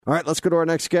All right, let's go to our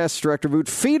next guest, Director of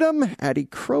Fidem-Addie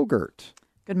Croegaert.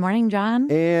 Good morning,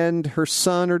 John. And her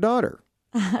son or daughter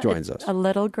joins us. A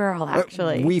little girl,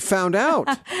 actually. We found out.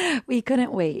 We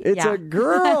couldn't wait. It's a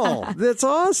girl. That's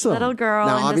awesome. Little girl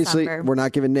Now, in obviously, December. we're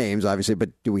not giving names, obviously, but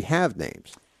do we have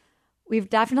names? We've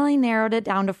definitely narrowed it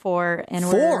down to 4. And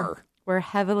 4? We're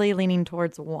heavily leaning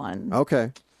towards 1.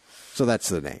 Okay. So that's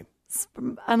the name.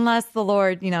 Unless the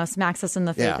Lord, smacks us in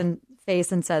the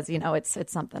face and says,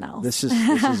 it's something else. This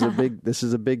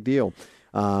is a big deal.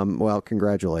 Well,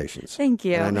 congratulations. Thank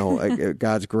you. And I know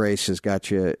God's grace has got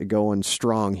you going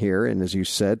strong here. And as you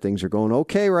said, things are going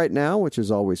okay right now, which is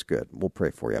always good. We'll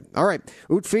pray for you. All right.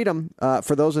 Ut Fidem,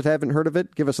 for those that haven't heard of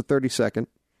it, give us a 30-second.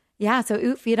 Yeah, so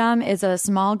Ut Fidem is a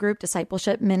small group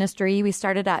discipleship ministry. We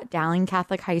started at Dowling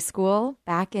Catholic High School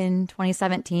back in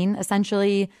 2017.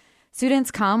 Essentially, students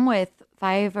come with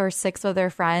 5 or 6 of their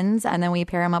friends, and then we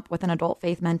pair them up with an adult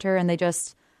faith mentor, and they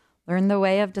just learn the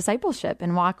way of discipleship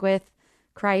and walk with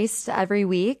Christ every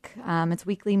week. It's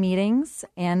weekly meetings.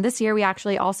 And this year we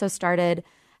actually also started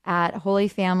at Holy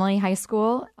Family High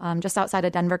School, just outside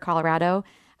of Denver, Colorado,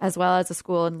 as well as a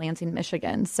school in Lansing,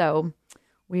 Michigan. So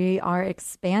we are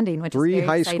expanding, which 3 is very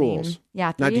high exciting. schools.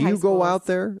 Yeah, 3 Now, do high you schools. go out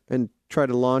there and try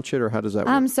to launch it, or how does that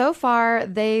work? So far,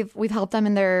 we've helped them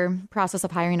in their process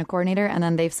of hiring a coordinator, and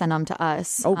then they've sent them to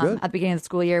us. Oh, good. At the beginning of the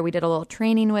school year, we did a little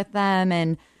training with them,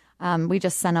 and we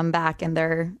just sent them back, and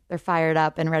they're fired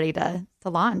up and ready to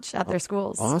launch at their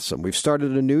schools. Awesome. We've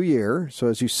started a new year. So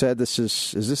as you said, is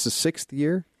this the 6th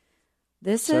year?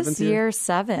 This is year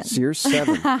 7. It's year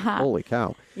 7. Holy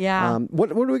cow. Yeah. What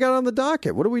do we got on the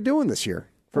docket? What are we doing this year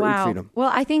for Ut Fidem?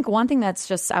 Well, I think one thing that's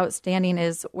just outstanding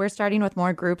is we're starting with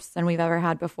more groups than we've ever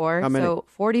had before. How many? So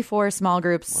 44 small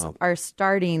groups are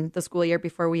starting the school year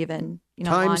before we even,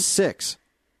 Times launch. 6.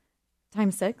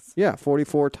 Times 6? Yeah,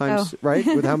 44 times, right?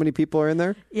 With how many people are in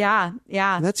there? Yeah.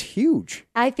 That's huge.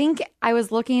 I think I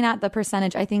was looking at the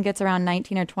percentage. I think it's around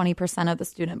 19 or 20% of the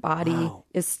student body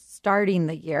is starting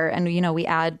the year. And, we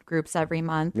add groups every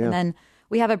month. Yeah. And then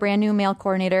we have a brand new male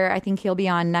coordinator. I think he'll be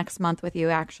on next month with you,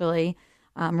 actually.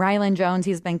 Rylan Jones,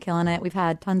 he's been killing it. We've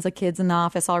had tons of kids in the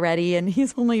office already, and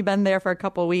he's only been there for a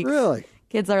couple weeks. Really?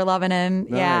 Kids are loving him.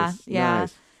 Nice, Yeah.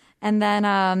 nice. And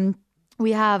then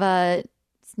we have a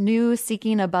new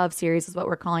Seeking Above series is what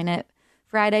we're calling it.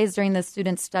 Fridays during the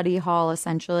student study hall,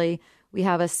 essentially. We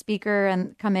have a speaker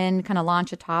and come in, kind of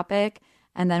launch a topic,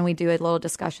 and then we do a little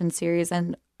discussion series.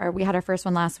 And we had our first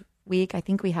one last week. I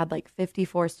think we had like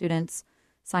 54 students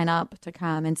sign up to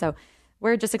come. And so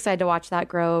we're just excited to watch that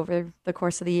grow over the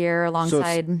course of the year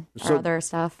alongside our other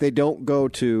stuff. They don't go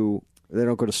to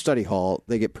study hall.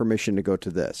 They get permission to go to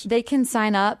this. They can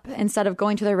sign up instead of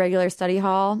going to their regular study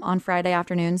hall on Friday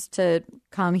afternoons to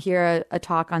come hear a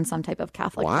talk on some type of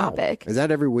Catholic topic. Is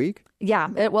that every week? Yeah.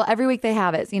 Every week they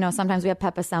have it. Sometimes we have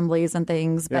PEP assemblies and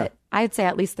things, but I'd say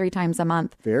at least 3 times a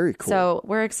month. Very cool. So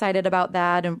we're excited about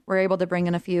that. And we're able to bring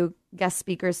in a few guest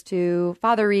speakers too.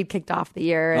 Father Reed kicked off the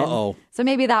year. Uh-oh. So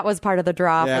maybe that was part of the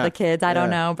draw for the kids. I don't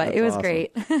know, but it was awesome.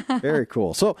 great. Very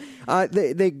cool. So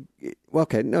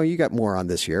no, you got more on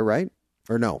this year, right?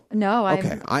 Or no? No.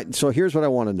 So here's what I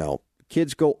want to know.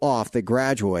 Kids go off, they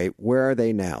graduate. Where are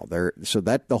they now? So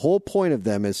that the whole point of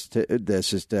them is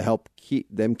to help keep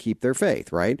their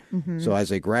faith, right? Mm-hmm. So as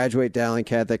they graduate Dowling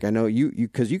Catholic, I know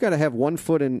because you got to have one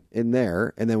foot in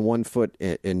there and then one foot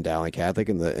in Dowling Catholic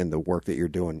and the work that you're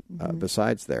doing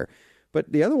besides there.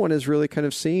 But the other one is really kind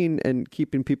of seeing and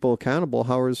keeping people accountable.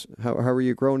 How are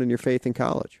you growing in your faith in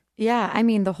college? Yeah, I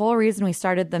mean, the whole reason we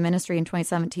started the ministry in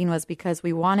 2017 was because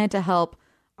we wanted to help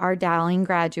our Dowling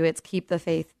graduates keep the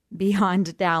faith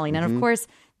beyond Dowling. And of course,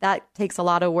 that takes a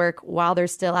lot of work while they're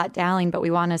still at Dowling, but we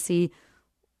want to see,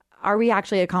 are we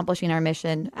actually accomplishing our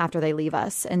mission after they leave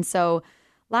us? And so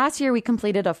last year we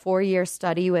completed a 4-year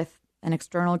study with an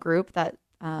external group that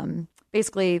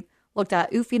basically looked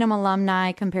at Ut Fidem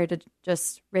alumni compared to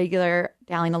just regular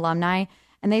Dowling alumni.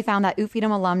 And they found that Ut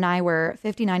Fidem alumni were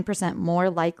 59% more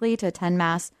likely to attend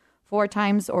Mass 4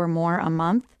 times or more a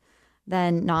month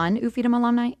than non-Ut Fidem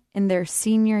alumni in their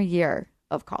senior year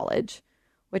of college,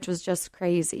 which was just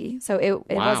crazy. So it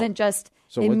wasn't just...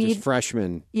 So what, just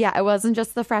freshmen? Yeah, it wasn't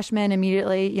just the freshmen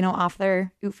immediately, off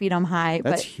their Ut Fidem high.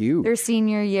 That's huge. Their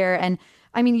senior year. And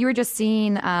I mean, you were just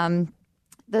seeing...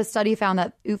 the study found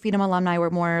that Ut Fidem alumni were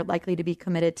more likely to be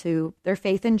committed to their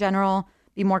faith in general,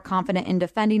 be more confident in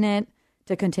defending it,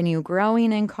 to continue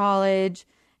growing in college,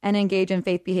 and engage in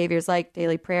faith behaviors like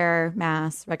daily prayer,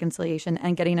 Mass, reconciliation,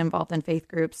 and getting involved in faith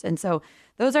groups. And so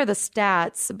those are the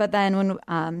stats. But then when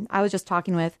I was just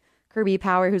talking with Kirby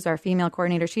Power, who's our female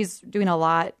coordinator, she's doing a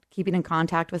lot, keeping in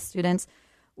contact with students.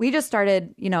 We just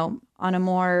started, on a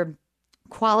more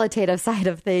qualitative side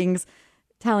of things,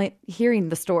 hearing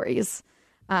the stories.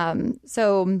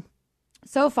 So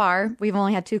far, we've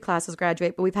only had 2 classes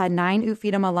graduate, but we've had 9 UT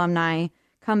Fidem alumni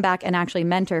come back and actually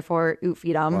mentor for UT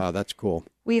Fidem. Wow, that's cool.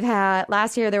 We've had,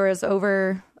 last year, there was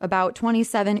about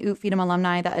 27 UT Fidem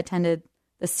alumni that attended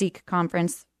the Seek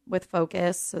conference with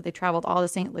Focus. So they traveled all to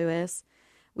St. Louis.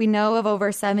 We know of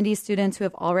over 70 students who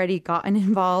have already gotten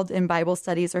involved in Bible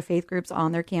studies or faith groups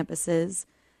on their campuses.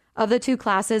 Of the 2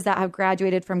 classes that have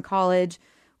graduated from college,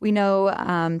 we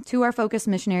know 2 are Focus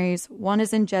missionaries. 1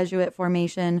 is in Jesuit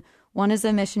formation. 1 is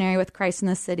a missionary with Christ in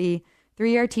the City.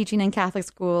 3 are teaching in Catholic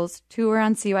schools. 2 are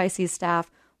on CYC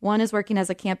staff. 1 is working as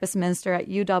a campus minister at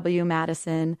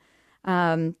UW-Madison.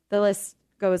 The list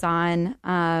goes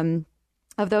on.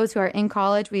 Of those who are in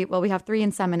college, we have 3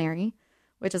 in seminary,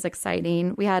 which is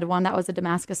exciting. We had 1 that was a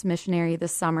Damascus missionary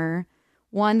this summer,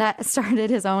 1 that started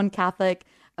his own Catholic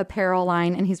apparel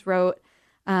line, and he's wrote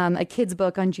a kid's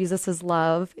book on Jesus's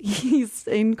love. He's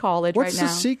in college right now.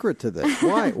 What's the secret to this?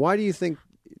 Why do you think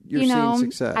you're seeing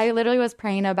success? I literally was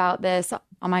praying about this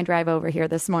on my drive over here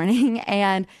this morning,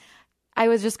 and I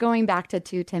was just going back to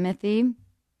 2 Timothy,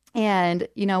 and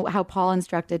you know how Paul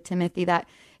instructed Timothy that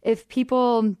if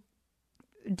people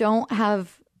don't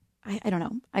have, I don't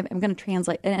know, I'm going to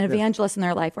translate, an evangelist in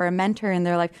their life or a mentor in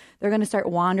their life, they're going to start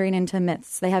wandering into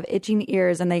myths. They have itching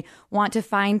ears and they want to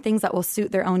find things that will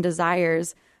suit their own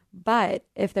desires. But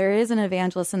if there is an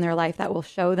evangelist in their life that will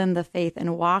show them the faith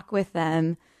and walk with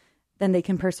them, then they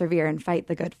can persevere and fight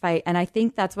the good fight. And I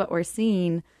think that's what we're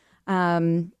seeing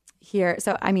here.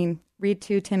 So, I mean, read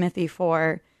 2 Timothy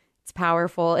 4. It's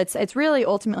powerful. It's really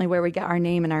ultimately where we get our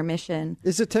name and our mission.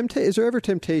 Is there ever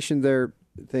temptation there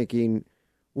thinking,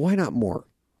 why not more?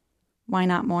 Why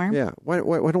not more? Yeah. Why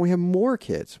don't we have more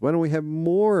kids? Why don't we have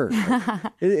more?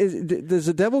 Does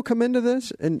the devil come into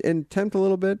this and tempt a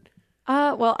little bit?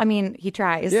 Well, I mean, he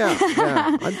tries. Yeah.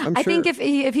 I'm I sure. think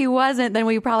if he wasn't, then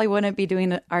we probably wouldn't be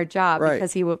doing our job, right?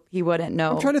 Because he wouldn't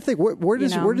know. I'm trying to think, where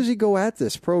does he go at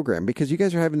this program? Because you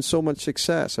guys are having so much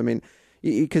success. I mean,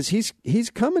 because he's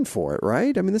coming for it,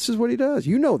 right? I mean, this is what he does.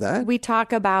 You know that. We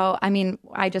talk about, I mean,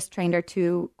 I just trained our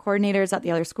 2 coordinators at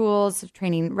the other schools,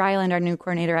 training Ryland, our new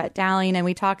coordinator at Dowling, and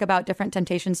we talk about different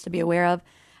temptations to be aware of.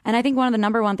 And I think one of the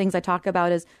number one things I talk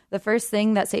about is the first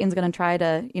thing that Satan's going to try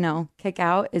to, kick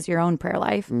out is your own prayer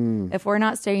life. If we're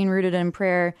not staying rooted in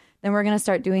prayer, then we're going to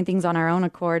start doing things on our own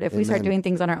accord. If we start doing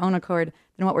things on our own accord,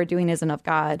 then what we're doing isn't of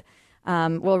God.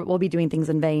 We'll be doing things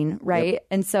in vain, right? Yep.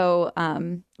 And so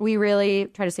we really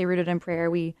try to stay rooted in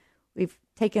prayer. We've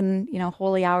taken,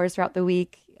 holy hours throughout the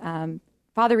week.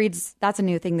 Father reads, that's a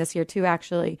new thing this year too,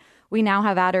 actually. We now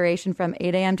have adoration from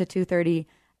 8 a.m. to 2:30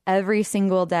 every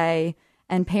single day.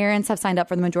 And parents have signed up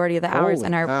for the majority of the hours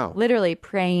and are literally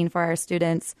praying for our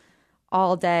students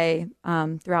all day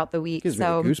throughout the week. Gives me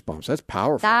goosebumps. That's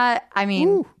powerful.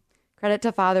 Credit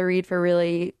to Father Reed for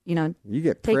really, you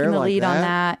get taking the lead like on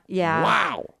that. Yeah.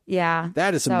 Wow. Yeah.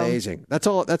 That is amazing. That's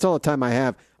all the time I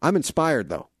have. I'm inspired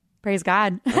though. Praise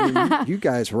God. You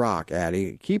guys rock,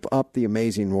 Addie. Keep up the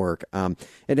amazing work. And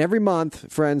every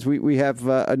month, friends, we have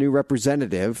a new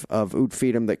representative of UT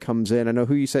Fidem that comes in. I know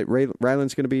who you said,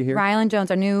 Ryland's going to be here? Ryland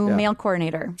Jones, our new male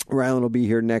coordinator. Ryland will be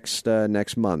here next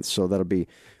month, so that'll be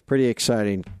pretty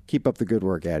exciting. Keep up the good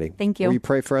work, Addie. Thank you. Will you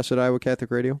pray for us at Iowa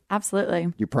Catholic Radio?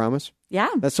 Absolutely. You promise? Yeah.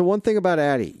 That's the one thing about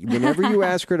Addie. Whenever you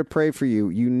ask her to pray for you,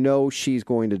 you know she's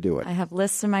going to do it. I have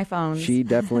lists in my phone. She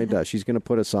definitely does. She's going to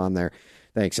put us on there.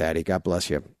 Thanks, Addie. God bless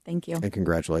you. Thank you. And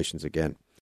congratulations again.